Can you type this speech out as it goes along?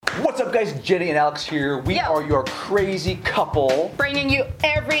What's up, guys? Jenny and Alex here. We are your crazy couple, bringing you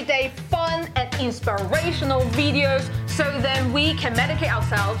everyday fun and inspirational videos so then we can medicate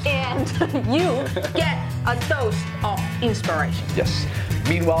ourselves and you get a dose of inspiration. Yes.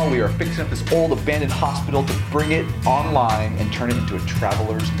 Meanwhile, we are fixing up this old abandoned hospital to bring it online and turn it into a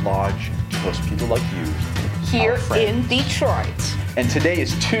traveler's lodge to host people like you here in Detroit. And today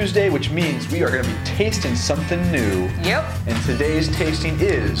is Tuesday, which means we are going to be tasting something new. Yep. And today's tasting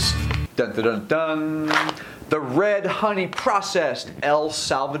is dun dun dun dun, the Red Honey Processed El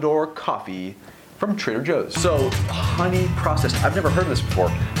Salvador Coffee from Trader Joe's. So, honey processed, I've never heard of this before.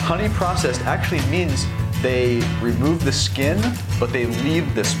 Honey processed actually means they remove the skin, but they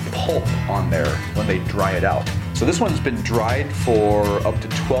leave this pulp on there when they dry it out. So this one's been dried for up to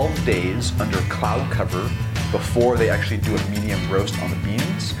 12 days under cloud cover before they actually do a medium roast on the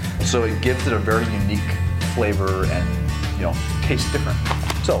beans. So it gives it a very unique flavor and, you know, tastes different.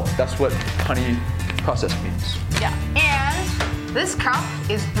 So that's what honey processed means. Yeah, and this cup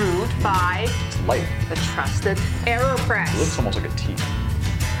is brewed by It's light. the trusted AeroPress. It looks almost like a tea,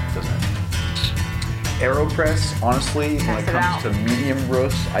 doesn't it? AeroPress, honestly, when it comes to medium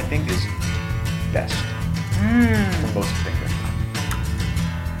roast, I think is best for most things.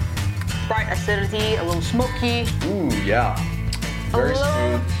 Bright acidity, a little smoky. Ooh, yeah. Very a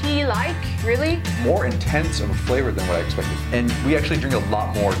little smooth. tea-like, really. More intense of a flavor than what I expected. And we actually drink a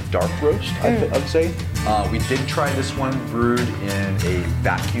lot more dark roast, I'd say. We did try this one brewed in a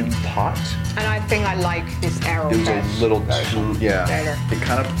vacuum pot. And I think I like this AeroPress. It was a little too, better. It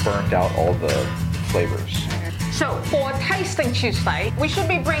kind of burnt out all the flavors. So for Tasting Tuesday, we should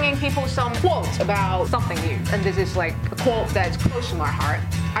be bringing people some quotes about something new. And this is like a quote that's close to my heart.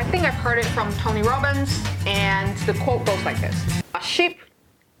 I think I've heard it from Tony Robbins, and the quote goes like this. A ship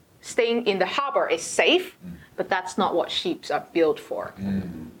staying in the harbor is safe, but that's not what ships are built for.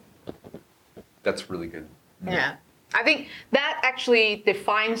 That's really good. Yeah. I think that actually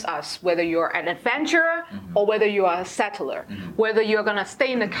defines us, whether you're an adventurer or whether you are a settler, whether you're gonna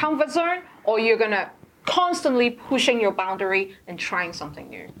stay in the comfort zone or you're gonna constantly pushing your boundary and trying something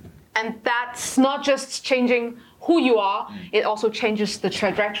new. And that's not just changing who you are, it also changes the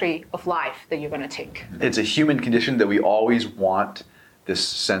trajectory of life that you're gonna take. It's a human condition that we always want this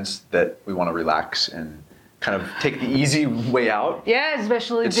sense that we want to relax and kind of take the easy way out. Yeah,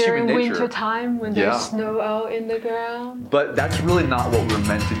 especially It's during human nature. winter time when there's snow out in the ground. But that's really not what we're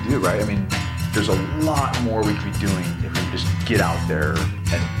meant to do, right? I mean, there's a lot more we could be doing if we just get out there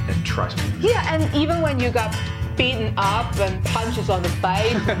and try something. Yeah, and even when you got beaten up and punches on the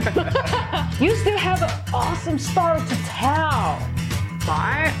face, you still have an awesome story to tell,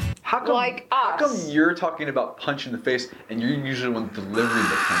 right? How come, like how us. come you're talking about punch in the face and you're usually the one delivering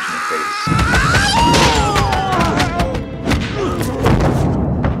the punch in the face?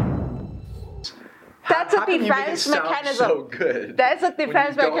 That's a How come you make it defense sound mechanism. So good. That's a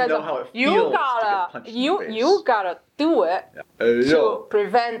defense when you mechanism. Don't know how it feels to get punched in the face. You gotta do it Hey, to yo,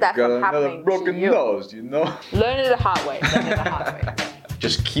 prevent that got from another happening broken to you. nose, you know? Learn it the hard way. Learn it the hard way.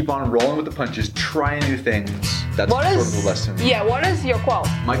 Just keep on rolling with the punches, try new things. That's What sort is of the lesson. Yeah, what is your quote?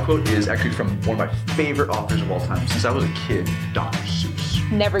 My quote is actually from one of my favorite authors of all time. Since I was a kid, Dr.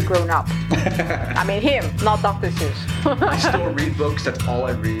 Seuss. Never grown up. I mean him, not Dr. Seuss. I still read books. That's all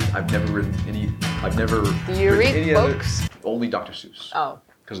I read. I've never written any. I've never. Do you read any books? Only Dr. Seuss. Oh.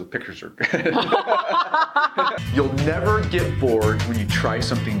 Because the pictures are good. You'll never get bored when you try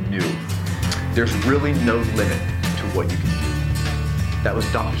something new. There's really no limit to what you can do. That was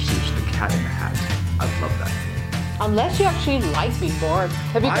Dr. Seuss, The Cat in the Hat. I love that. Unless you actually like being bored.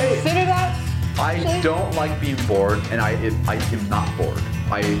 Have you considered that? I don't like being bored, and I am not bored.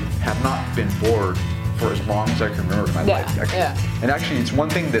 I have not been bored for as long as I can remember in my life, actually. Yeah. And actually, it's one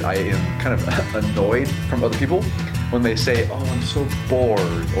thing that I am kind of annoyed from other people when they say, "Oh, I'm so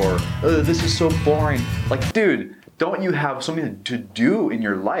bored," or "This is so boring." Like, dude, don't you have something to do in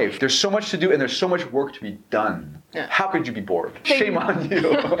your life? There's so much to do, and there's so much work to be done. Yeah. How could you be bored? Shame on you.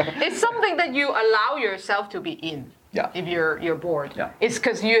 It's something that you allow yourself to be in. Yeah. If you're bored. Yeah. It's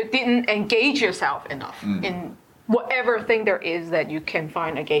because you didn't engage yourself enough in whatever thing there is that you can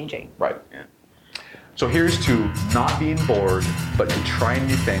find engaging. Right. Yeah. So here's to not being bored, but to try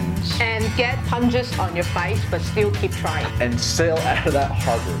new things. And get punches on your face, but still keep trying. And sail out of that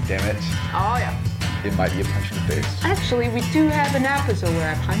harbor, damn it. Oh yeah. It might be a punch in the face. Actually, we do have an episode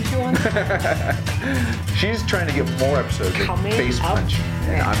where I punch you on. She's trying to get more episodes of Coming face up punching,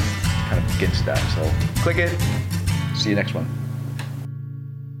 and next. I'm kind of against that. So click it. See you next one.